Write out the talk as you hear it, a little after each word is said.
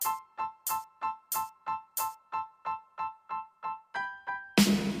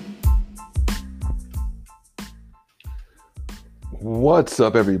What's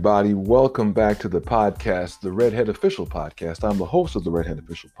up, everybody? Welcome back to the podcast, the Redhead Official Podcast. I'm the host of the Redhead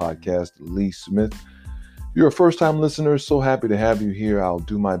Official Podcast, Lee Smith. If you're a first-time listener, so happy to have you here. I'll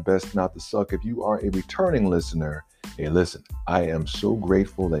do my best not to suck. If you are a returning listener, hey, listen, I am so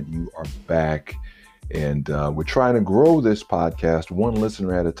grateful that you are back. And we're trying to grow this podcast one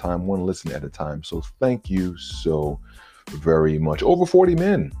listener at a time, one listen at a time. So thank you so very much. Over 40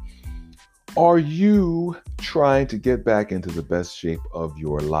 men. Are you trying to get back into the best shape of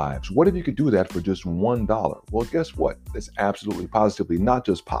your lives? What if you could do that for just $1? Well, guess what? It's absolutely positively not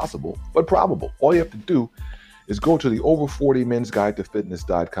just possible, but probable. All you have to do is go to the Over 40 Men's Guide to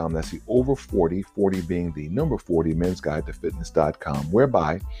Fitness.com. That's the Over 40, 40 being the number 40 Men's Guide to Fitness.com,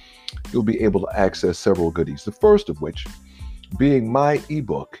 whereby you'll be able to access several goodies. The first of which being my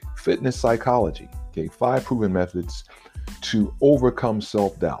ebook, Fitness Psychology, 5 proven methods to overcome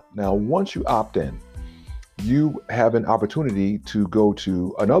self-doubt. Now, once you opt in, you have an opportunity to go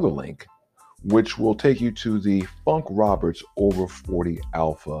to another link, which will take you to the Funk Roberts Over 40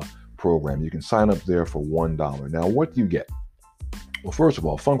 Alpha program. You can sign up there for $1. Now, what do you get? Well, first of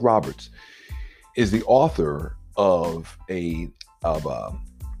all, Funk Roberts is the author of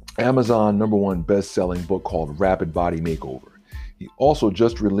Amazon #1 best-selling book called Rapid Body Makeover. He also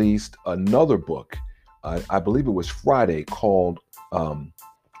just released another book, I believe it was Friday, called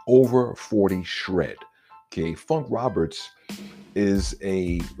Over 40 Shred. Funk Roberts is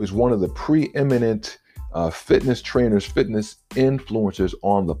one of the preeminent fitness trainers, fitness influencers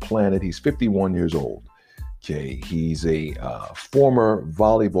on the planet. He's 51 years old. He's a former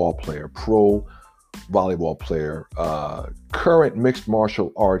volleyball player, pro volleyball player, current mixed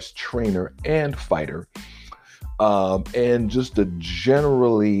martial arts trainer and fighter. And just a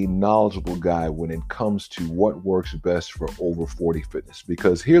generally knowledgeable guy when it comes to what works best for over 40 fitness.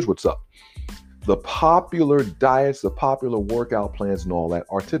 Because here's what's up. The popular diets, the popular workout plans and all that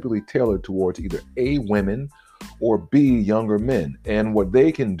are typically tailored towards either A, women, or B, younger men. And what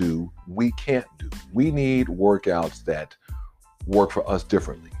they can do, we can't do. We need workouts that work for us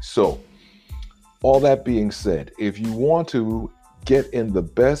differently. So all that being said, if you want to get in the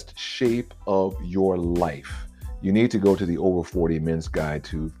best shape of your life, you need to go to the Over 40 Men's Guide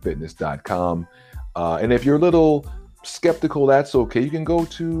to Fitness.com. And if you're a little skeptical, that's okay. You can go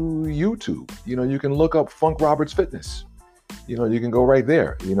to YouTube. You can look up Funk Roberts Fitness. You can go right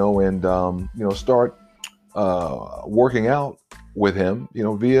there, and start working out with him,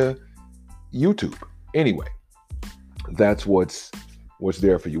 via YouTube. Anyway, that's what's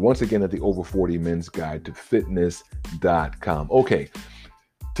there for you. Once again, at the Over 40 Men's Guide to Fitness.com. Okay.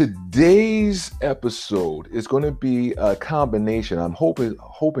 Today's episode is going to be a combination. I'm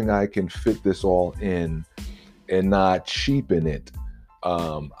hoping I can fit this all in and not cheapen it.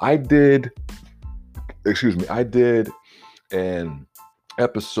 I did an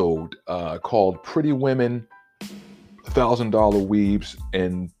episode called Pretty Women, $1,000 Weaves,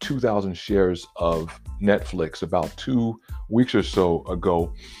 and 2,000 Shares of Netflix about 2 weeks or so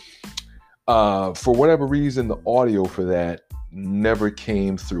ago. For whatever reason, the audio for that never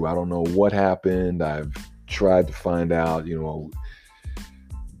came through. I don't know what happened. I've tried to find out,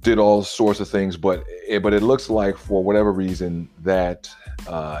 did all sorts of things, but it looks like for whatever reason that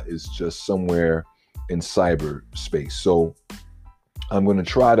is just somewhere in cyberspace. So I'm going to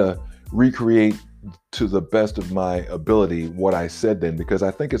try to recreate to the best of my ability what I said then, because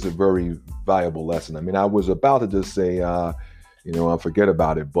I think it's a very valuable lesson. I mean, I was about to just say, I'll forget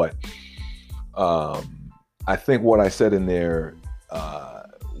about it, but I think what I said in there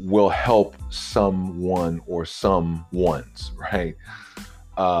will help someone or some ones, right?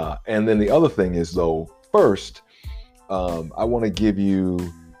 And then the other thing is, though, first, I want to give you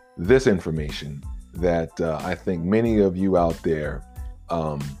this information that I think many of you out there,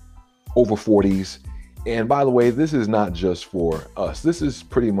 over 40s, and by the way, this is not just for us. This is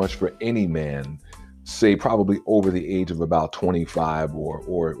pretty much for any man, say probably over the age of about 25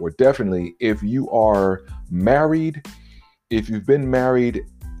 or definitely if you are married, if you've been married.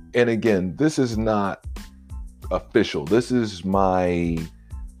 And again, this is not official. This is my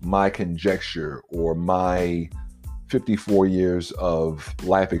conjecture or my 54 years of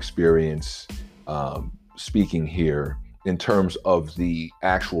life experience speaking here in terms of the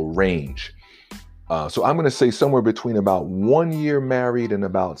actual range. So I'm going to say somewhere between about 1 year married and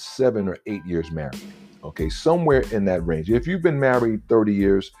about 7 or 8 years married. Okay, somewhere in that range. If you've been married 30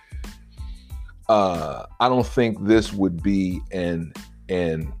 years, I don't think this would be an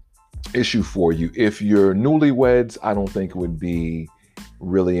issue for you. If you're newlyweds, I don't think it would be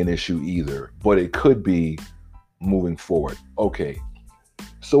really an issue either, but it could be moving forward. Okay,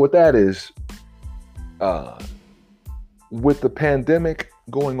 so what that is, with the pandemic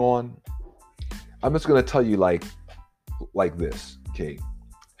going on, I'm just gonna tell you like this, okay?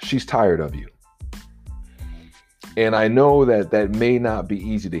 She's tired of you. And I know that that may not be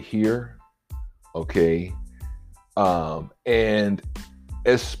easy to hear, okay? And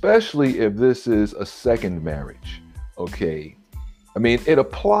especially if this is a second marriage, okay? I mean, it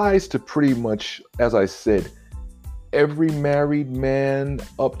applies to pretty much, as I said, every married man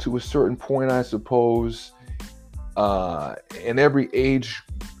up to a certain point, I suppose, in every age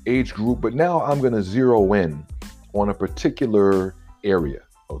group. But now I'm going to zero in on a particular area,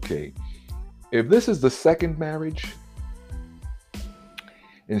 okay? If this is the second marriage,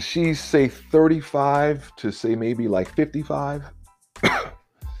 and she's say 35 to say maybe like 55,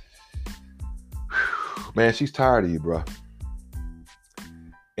 man, she's tired of you, bro.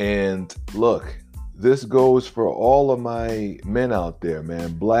 And look, this goes for all of my men out there,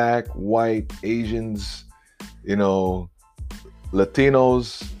 man. Black, white, Asians, you know,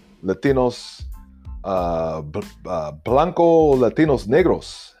 Latinos, Blanco, Latinos,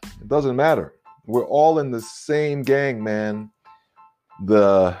 Negros. It doesn't matter. We're all in the same gang, man.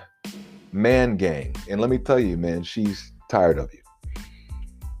 The man gang. And let me tell you, man, she's tired of you.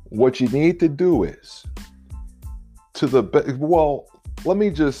 What you need to do is let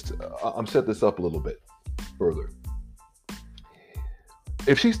me just set this up a little bit further.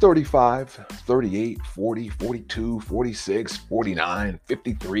 If she's 35, 38, 40, 42, 46, 49,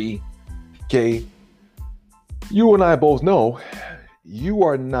 53, okay, you and I both know you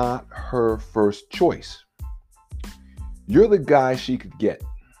are not her first choice. You're the guy she could get.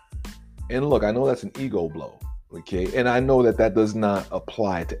 And look, I know that's an ego blow, okay? And I know that that does not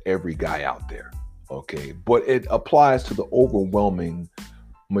apply to every guy out there, okay? But it applies to the overwhelming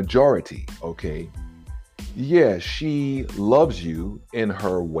majority, okay? Yeah, she loves you in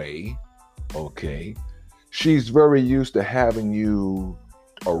her way, okay? She's very used to having you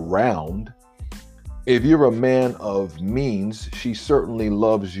around. If you're a man of means, she certainly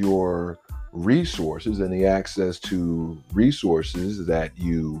loves your resources and the access to resources that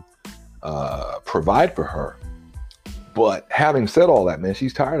you provide for her. But having said all that, man,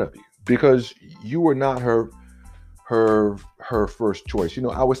 she's tired of you because you were not her first choice. You know,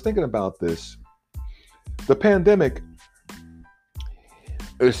 I was thinking about this. The pandemic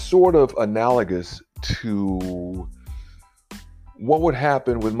is sort of analogous to what would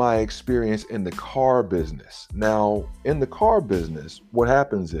happen with my experience in the car business. Now, in the car business, what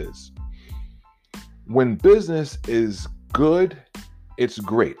happens is when business is good, it's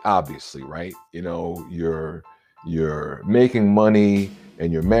great, obviously, right? You know, you're making money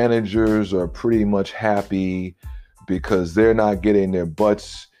and your managers are pretty much happy because they're not getting their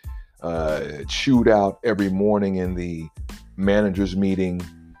butts chewed out every morning in the managers meeting.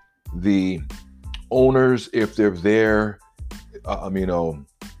 The owners, if they're there, on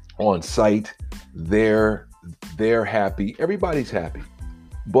site, they're happy. Everybody's happy.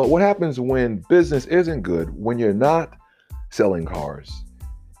 But what happens when business isn't good, when you're not selling cars,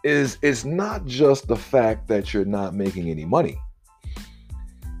 is it's not just the fact that you're not making any money.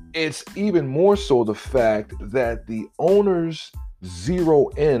 It's even more so the fact that the owners zero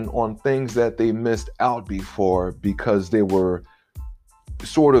in on things that they missed out before because they were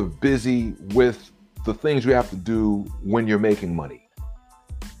sort of busy with the things you have to do when you're making money.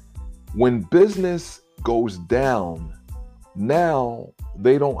 When business goes down, now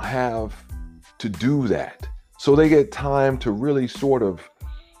they don't have to do that. So they get time to really sort of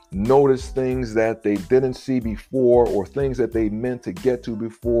notice things that they didn't see before or things that they meant to get to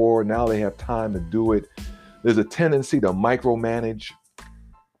before. Now they have time to do it. There's a tendency to micromanage.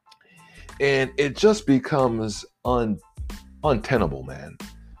 And it just becomes untenable, man.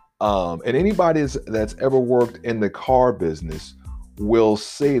 And anybody that's ever worked in the car business will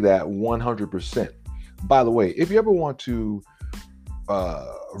say that 100%. By the way, if you ever want to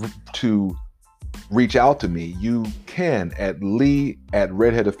reach out to me, you can at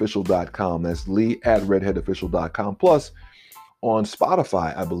lee@redheadofficial.com. That's lee@redheadofficial.com. Plus, on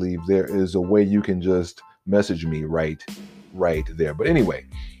Spotify, I believe there is a way you can just message me right there. But anyway,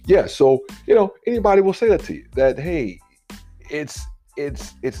 yeah, so, you know, anybody will say that to you, that, hey, it's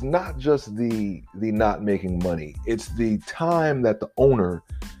not just the not making money. It's the time that the owner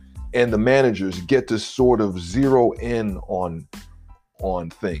and the managers get to sort of zero in on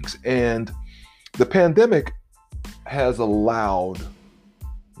things. And the pandemic has allowed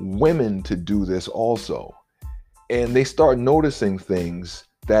women to do this also. And they start noticing things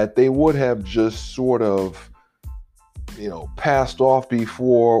that they would have just sort of, passed off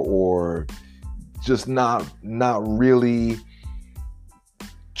before, or just not really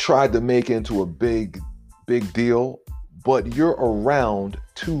tried to make into a big deal. but you're around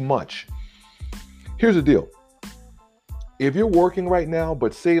too much. Here's the deal. If you're working right now,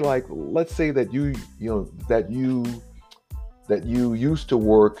 but let's say that that you used to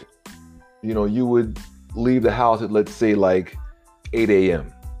work, you would leave the house at, let's say, like 8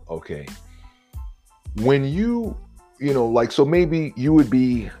 a.m. Okay. When so maybe you would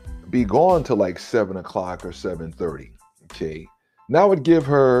be gone to like 7 o'clock or 7:30. Okay. That would give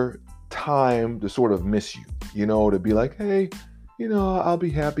her time to sort of miss you, to be like, hey, I'll be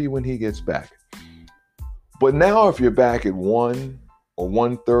happy when he gets back. But now if you're back at 1 or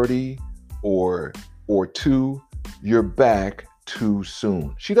 1:30 or 2, you're back too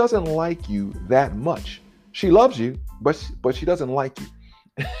soon. She doesn't like you that much. She loves you, but she doesn't like you.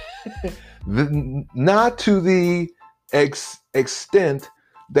 Not to the extent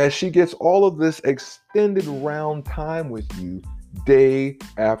that she gets all of this extended round time with you day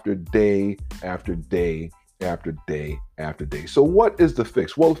after day after day after day after day. So what is the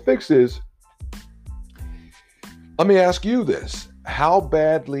fix? Well, the fix is, let me ask you this. How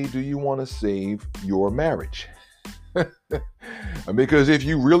badly do you want to save your marriage? Because if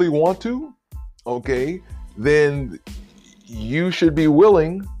you really want to, okay, then you should be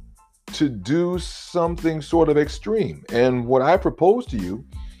willing to do something sort of extreme. And what I propose to you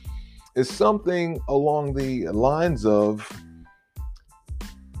is something along the lines of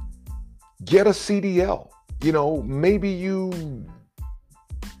get a CDL. Maybe you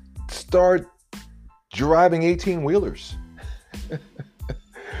start driving 18-wheelers.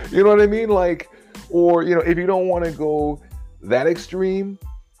 You know what I mean? Or if you don't want to go that extreme,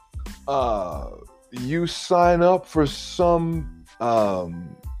 you sign up for some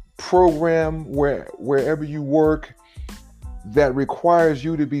program wherever you work that requires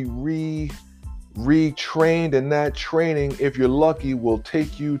you to be retrained, and that training, if you're lucky, will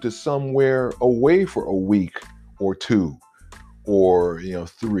take you to somewhere away for a week or 2 or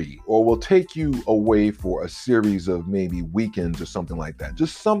 3, or will take you away for a series of maybe weekends or something like that.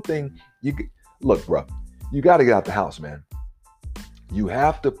 Just something. Look, bro, you got to get out the house, man. You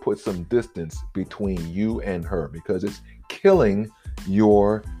have to put some distance between you and her, because it's killing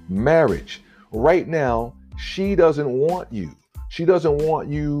your marriage. Right now, she doesn't want you. She doesn't want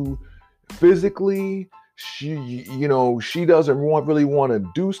you physically. She doesn't really want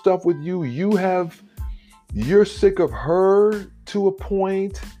to do stuff with you. You're sick of her to a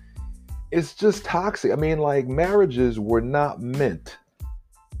point. It's just toxic. I mean, marriages were not meant,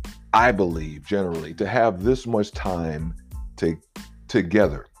 I believe, generally, to have this much time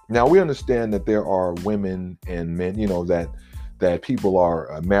together. Now, we understand that there are women and men, that people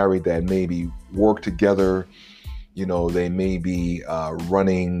are married that maybe work together. They may be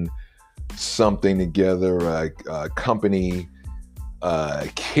running something together, a company,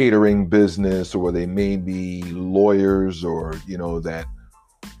 catering business, or they may be lawyers, or that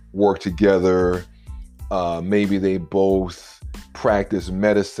work together. Maybe they both practice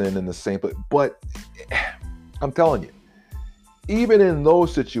medicine in the same place. But I'm telling you, even in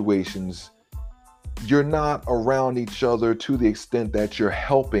those situations, you're not around each other to the extent that you're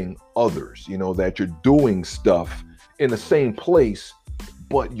helping others, that you're doing stuff in the same place,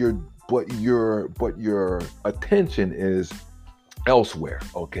 but your attention is elsewhere.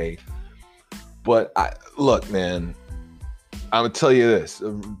 Okay. But look, man, I'm gonna tell you this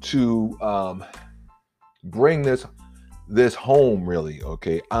to bring this home, really.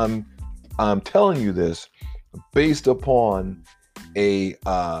 Okay. I'm telling you this based upon a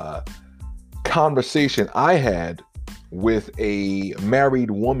conversation I had with a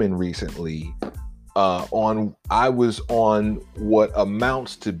married woman recently. I was on what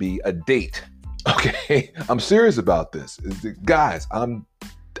amounts to be a date. Okay, I'm serious about this, guys. I'm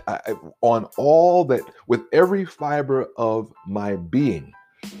on all that, with every fiber of my being.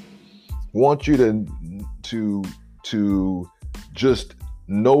 Want you to just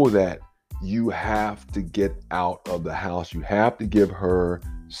know that you have to get out of the house. You have to give her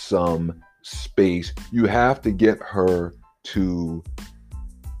some space. You have to get her to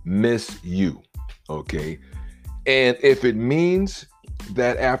miss you. Okay. And if it means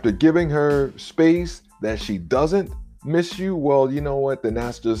that after giving her space that she doesn't miss you, well, you know what? Then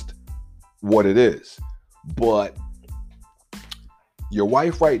that's just what it is. But your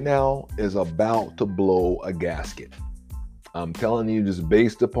wife right now is about to blow a gasket. I'm telling you, just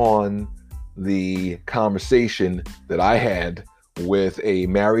based upon the conversation that I had with a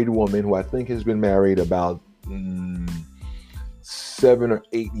married woman who I think has been married about 7 or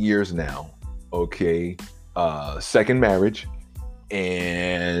 8 years now. Okay. Second marriage.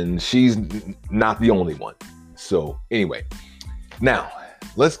 And she's not the only one. So anyway, now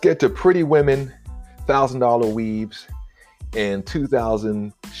let's get to pretty women, $1,000 weaves, and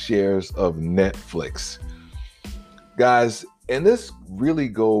 2,000 shares of Netflix. Guys, and this really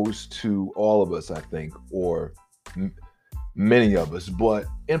goes to all of us, I think, or many of us, but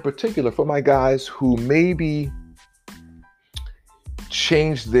in particular for my guys who maybe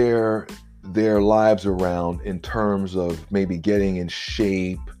changed their lives around in terms of maybe getting in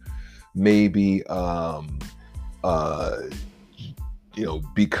shape, maybe uh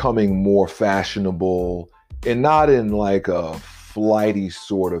becoming more fashionable, and not in like a flighty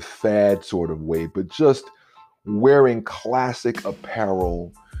sort of fad sort of way, but just wearing classic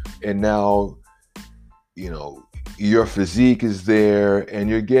apparel. And now, your physique is there and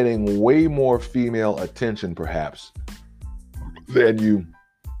you're getting way more female attention perhaps than you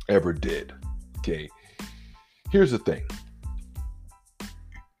ever did. Okay. Here's the thing.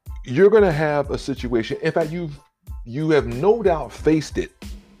 You're going to have a situation. In fact, you have no doubt faced it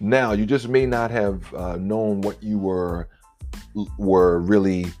now. You just may not have known what you were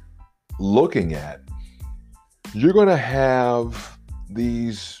really looking at. You're going to have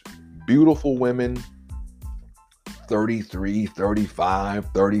these beautiful women, 33, 35,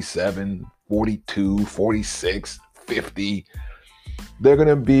 37, 42, 46, 50. They're going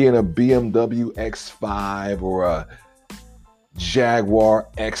to be in a BMW X5 or a Jaguar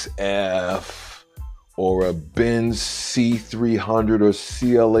XF or a Benz C300 or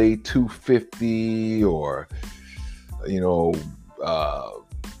CLA 250 or,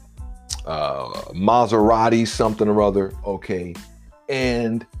 Maserati something or other, okay?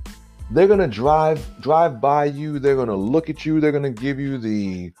 And they're going to drive by you. They're going to look at you. They're going to give you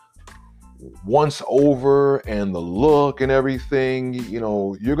the once over and the look and everything.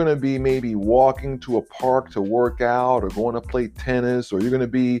 You're going to be maybe walking to a park to work out or going to play tennis, or you're going to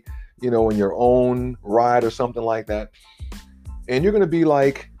be, in your own ride or something like that. And you're going to be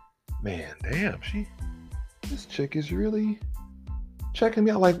like, man, damn, this chick is really checking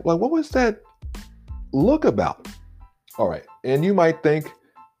me out. Like what was that look about? All right. And you might think,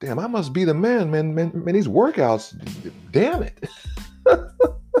 damn, I must be the man, these workouts, damn it.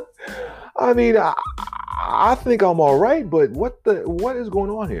 I mean, I think I'm all right, but what is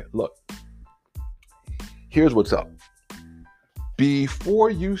going on here? Look, here's what's up. Before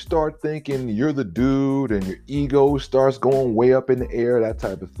you start thinking you're the dude and your ego starts going way up in the air, that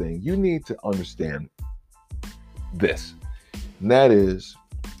type of thing, you need to understand this. And that is,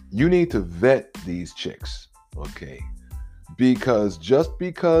 you need to vet these chicks, okay? Because just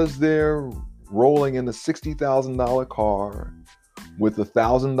because they're rolling in a $60,000 car with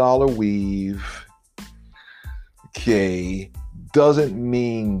 $1,000 weave, okay, doesn't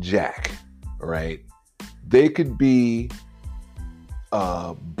mean jack, right? They could be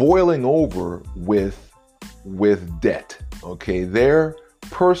boiling over with debt, okay? Their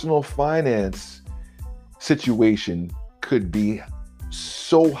personal finance situation could be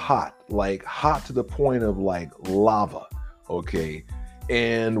so hot to the point of like lava, okay?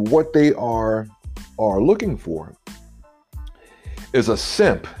 And what they are looking for is a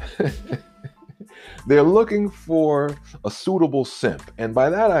simp. They're looking for a suitable simp. And by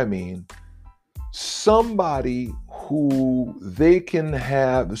that I mean somebody who they can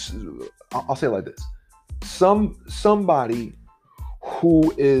have, I'll say it like this. Somebody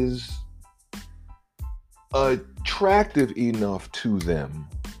who is attractive enough to them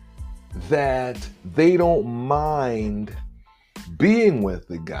that they don't mind being with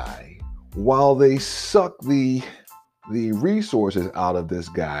the guy while they suck the resources out of this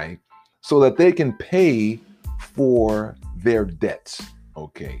guy so that they can pay for their debts,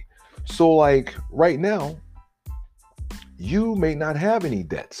 okay? So like right now, you may not have any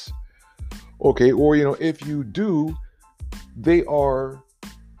debts, okay? Or, if you do, they are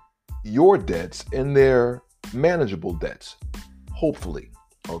your debts and they're manageable debts, hopefully,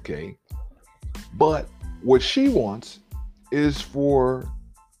 okay? But what she wants is for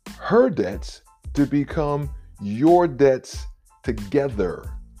her debts to become your debts together,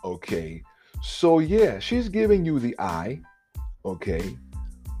 okay? So yeah, she's giving you the eye, okay?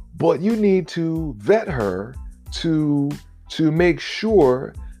 But you need to vet her to make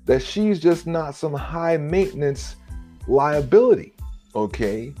sure that she's just not some high maintenance liability,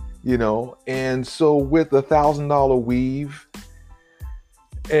 okay? And so with the $1,000 weave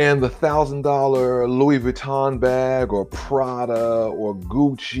and the $1,000 Louis Vuitton bag or Prada or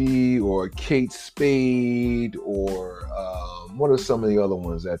Gucci or Kate Spade or what are some of the other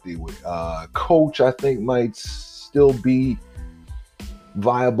ones that they would, Coach, I think might still be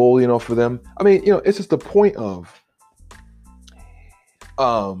viable, for them. I mean, it's just the point of,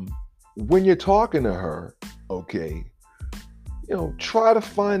 when you're talking to her, okay, try to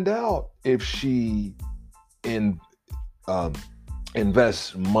find out if she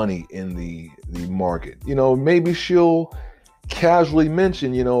invest money in the market. Maybe she'll casually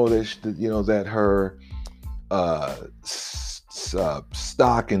mention, that her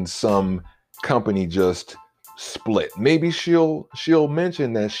stock in some company just split. Maybe she'll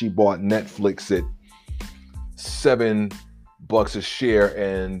mention that she bought Netflix at $7 a share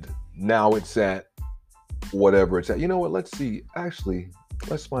and now it's at whatever it's at. You know what? Let's see. Actually,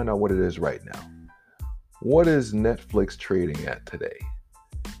 let's find out what it is right now. What is Netflix trading at today?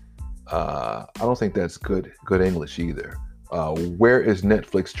 I don't think that's good English either. Where is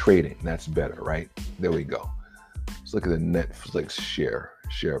Netflix trading? That's better, right? There we go. Let's look at the Netflix share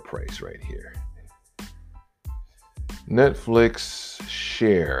price right here. Netflix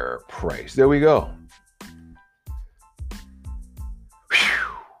share price. There we go. Whew.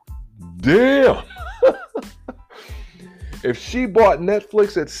 Damn. If she bought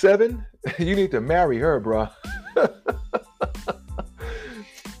Netflix at 7, you need to marry her, bro.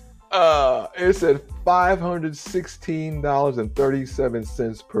 It's at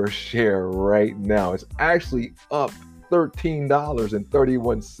 $516.37 per share right now. It's actually up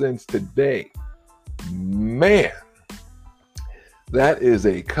 $13.31 today. Man, that is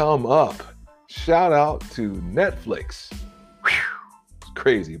a come up. Shout out to Netflix. Whew, it's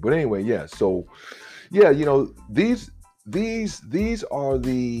crazy. But anyway, yeah. So, yeah, these are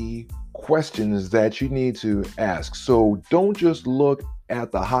the questions that you need to ask. So don't just look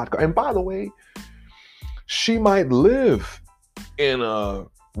at the hot car. And by the way, she might live in a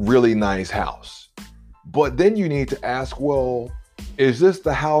really nice house, but then you need to ask, well, is this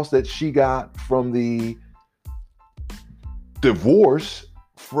the house that she got from the divorce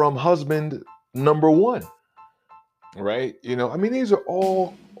from husband number one? Right? These are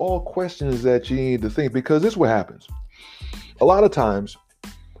all questions that you need to think, because this is what happens. A lot of times,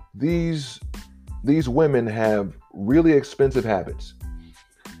 these women have really expensive habits,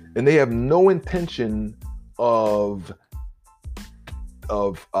 and they have no intention of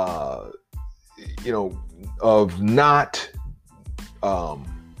not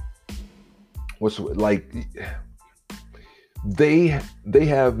they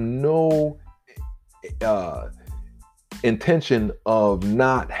have no intention of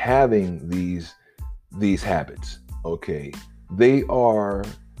not having these habits. Okay, they are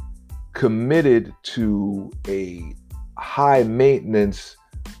committed to a high maintenance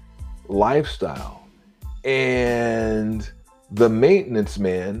lifestyle, and the maintenance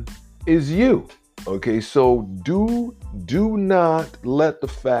man is you. Okay, so do not let the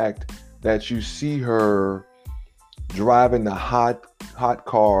fact that you see her driving the hot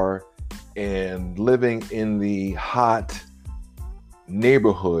car and living in the hot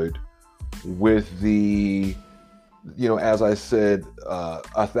neighborhood with the, as I said,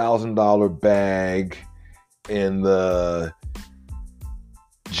 $1,000 bag and the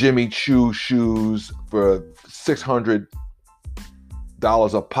Jimmy Choo shoes for $600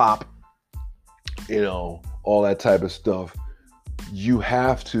 a pop, all that type of stuff. You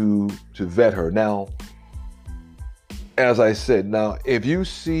have to vet her. Now, as I said, if you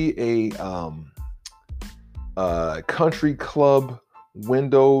see a country club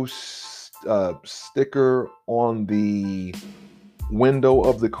window sticker on the window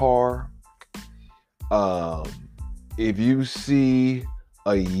of the car, if you see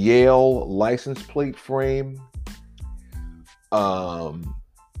a Yale license plate frame,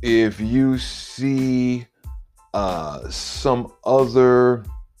 if you see some other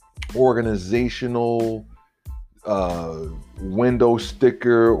organizational window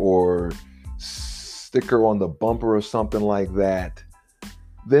sticker or sticker on the bumper or something like that,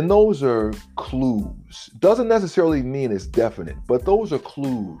 then those are clues. Doesn't necessarily mean it's definite, but those are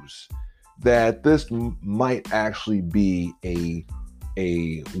clues that this might actually be a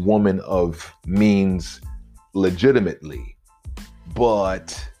woman of means legitimately.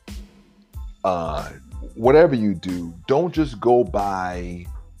 But whatever you do, don't just go by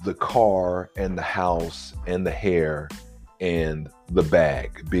the car and the house and the hair and the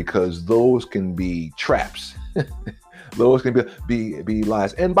bag, because those can be traps. Those can be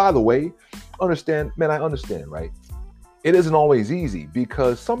lies. And by the way, I understand, right? It isn't always easy,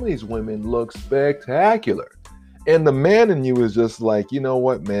 because some of these women look spectacular. And the man in you is just like, you know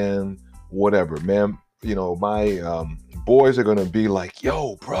what, man, whatever, man. My boys are going to be like,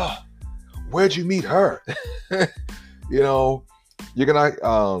 yo, bruh, where'd you meet her? You're going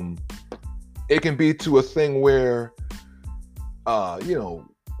to, it can be to a thing where,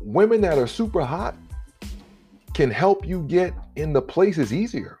 women that are super hot can help you get in the places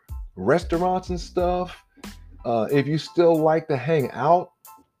easier. Restaurants and stuff. If you still like to hang out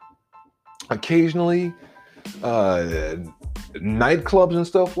occasionally, nightclubs and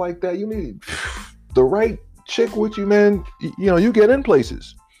stuff like that. You need the right chick with you, man. You get in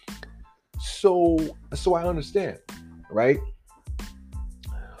places. So I understand, right?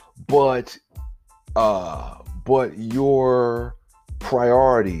 But your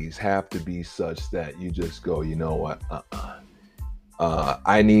priorities have to be such that you just go, you know what?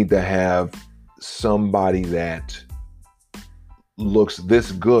 I need to have somebody that looks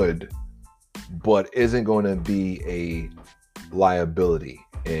this good, but isn't going to be a liability.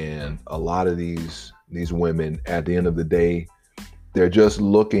 And a lot of these women, at the end of the day, they're just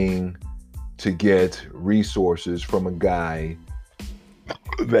looking to get resources from a guy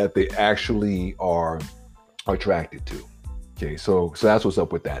that they actually are attracted to. Okay, so that's what's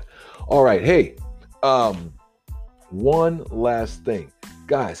up with that. All right, hey, one last thing.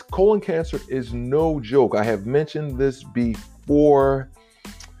 Guys, colon cancer is no joke. I have mentioned this before.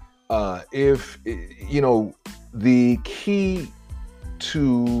 The key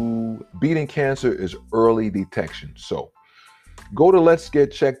to beating cancer is early detection. So go to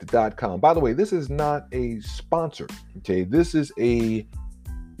letsgetchecked.com. By the way, this is not a sponsor. Okay, this is a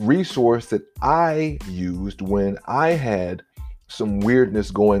resource that I used when I had some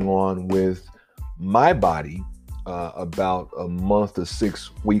weirdness going on with my body about a month to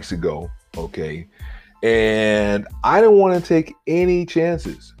 6 weeks ago. Okay, and I didn't want to take any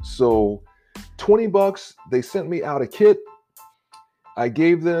chances. So $20, they sent me out a kit. I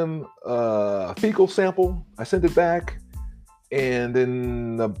gave them a fecal sample. I sent it back. And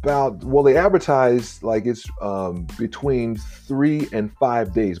then they advertised like it's between 3 and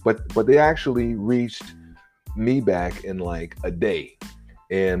 5 days, but they actually reached me back in like a day.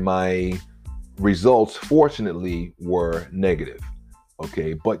 And my results, fortunately, were negative.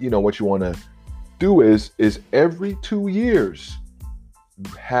 Okay, but what you want to do is every 2 years, you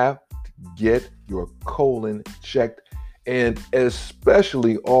have to get your colon checked, and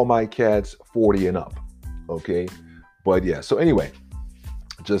especially all my cats 40 and up. Okay. But yeah, so anyway,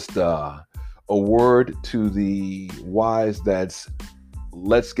 just a word to the wise, that's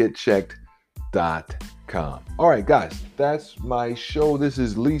letsgetchecked.com. All right, guys, that's my show. This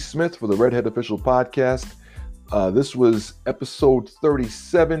is Lee Smith for the Redhead Official Podcast. This was episode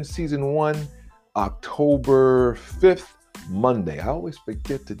 37, season 1, October 5th, Monday. I always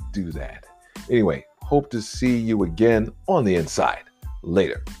forget to do that. Anyway, hope to see you again on the inside.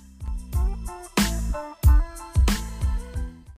 Later.